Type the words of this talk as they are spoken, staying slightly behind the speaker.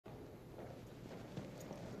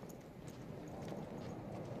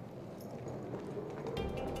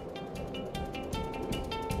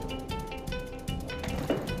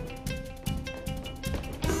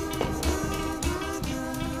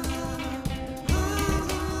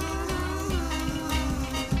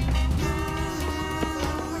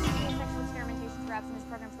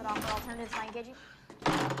minutes am I engaging?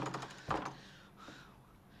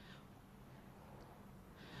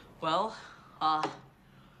 Well,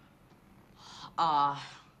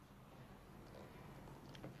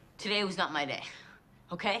 today was not my day,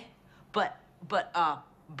 okay? But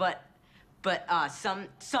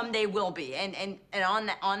someday will be, and on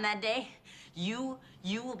that day, you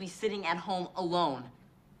will be sitting at home alone,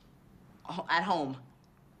 at home,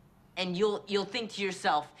 and you'll think to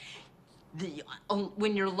yourself,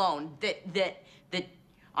 when you're alone, that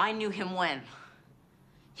I knew him when,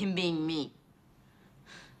 him being me.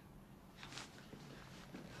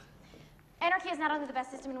 Anarchy is not only the best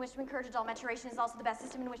system in which to encourage adult maturation, it is also the best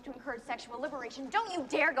system in which to encourage sexual liberation. Don't you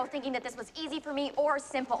dare go thinking that this was easy for me or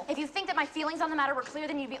simple. If you think that my feelings on the matter were clear,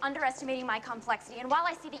 then you'd be underestimating my complexity. And while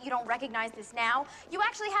I see that you don't recognize this now, you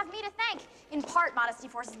actually have me to thank. In part, modesty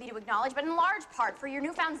forces me to acknowledge, but in large part for your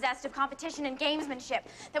newfound zest of competition and gamesmanship.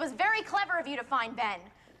 That was very clever of you to find Ben.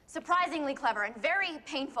 Surprisingly clever and very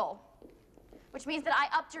painful. Which means that I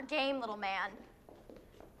upped your game, little man.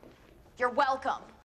 You're welcome.